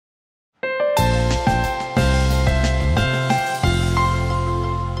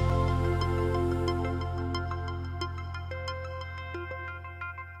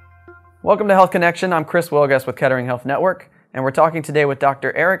Welcome to Health Connection. I'm Chris Wilguss with Kettering Health Network, and we're talking today with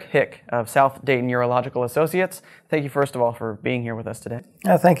Dr. Eric Hick of South Dayton Urological Associates. Thank you, first of all, for being here with us today.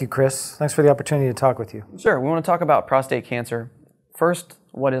 Thank you, Chris. Thanks for the opportunity to talk with you. Sure. We want to talk about prostate cancer. First,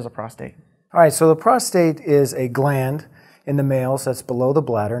 what is a prostate? All right, so the prostate is a gland in the males that's below the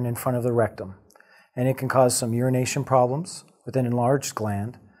bladder and in front of the rectum. And it can cause some urination problems with an enlarged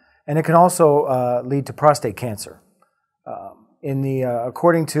gland. And it can also lead to prostate cancer.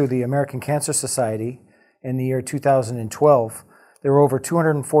 According to the American Cancer Society, in the year 2012, there were over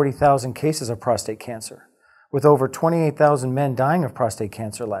 240,000 cases of prostate cancer, with over 28,000 men dying of prostate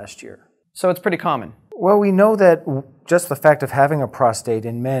cancer last year. So it's pretty common. Well, we know that just the fact of having a prostate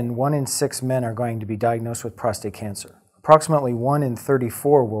in men, 1 in 6 men are going to be diagnosed with prostate cancer. Approximately 1 in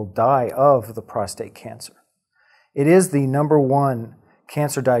 34 will die of the prostate cancer. It is the #1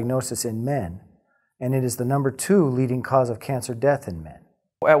 cancer diagnosis in men, and it is the #2 leading cause of cancer death in men.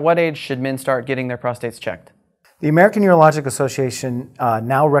 At what age should men start getting their prostates checked? The American Urological Association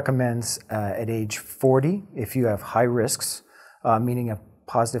now recommends at age 40 if you have high risks, meaning a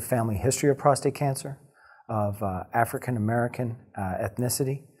positive family history of prostate cancer, of African American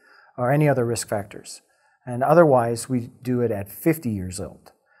ethnicity, or any other risk factors. And otherwise, we do it at 50 years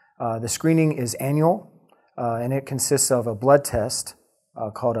old. The screening is annual, and it consists of a blood test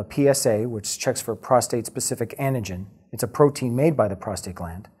called a PSA, which checks for prostate-specific antigen. It's a protein made by the prostate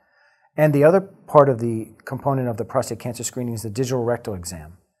gland. And the other part of the component of the prostate cancer screening is the digital rectal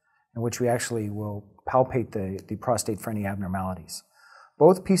exam, in which we actually will palpate the prostate for any abnormalities.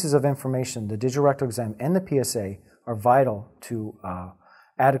 Both pieces of information, the digital rectal exam and the PSA, are vital to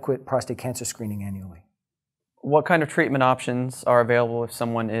adequate prostate cancer screening annually. What kind of treatment options are available if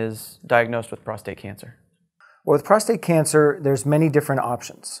someone is diagnosed with prostate cancer? Well, with prostate cancer, there's many different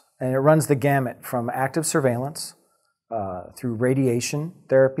options, and it runs the gamut from active surveillance through radiation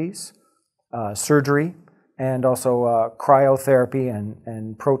therapies, surgery, and also cryotherapy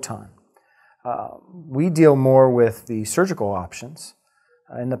and proton. We deal more with the surgical options.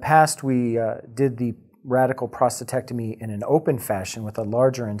 In the past, we did the radical prostatectomy in an open fashion with a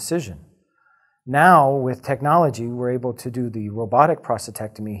larger incision. Now, with technology, we're able to do the robotic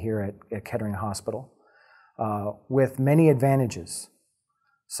prostatectomy here at Kettering Hospital with many advantages,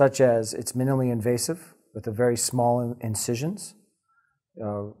 such as it's minimally invasive with a very small incisions.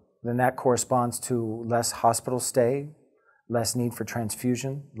 Then that corresponds to less hospital stay, less need for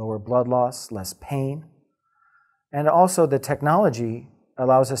transfusion, lower blood loss, less pain. And also the technology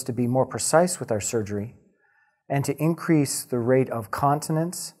allows us to be more precise with our surgery and to increase the rate of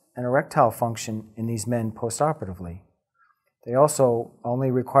continence and erectile function in these men postoperatively. They also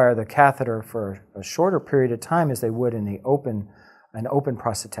only require the catheter for a shorter period of time as they would in an open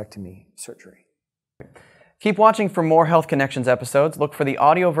prostatectomy surgery. Keep watching for more Health Connections episodes. Look for the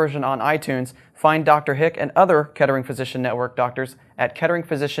audio version on iTunes. Find Dr. Hick and other Kettering Physician Network doctors at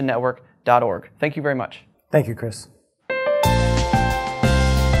ketteringphysiciannetwork.org. Thank you very much. Thank you, Chris.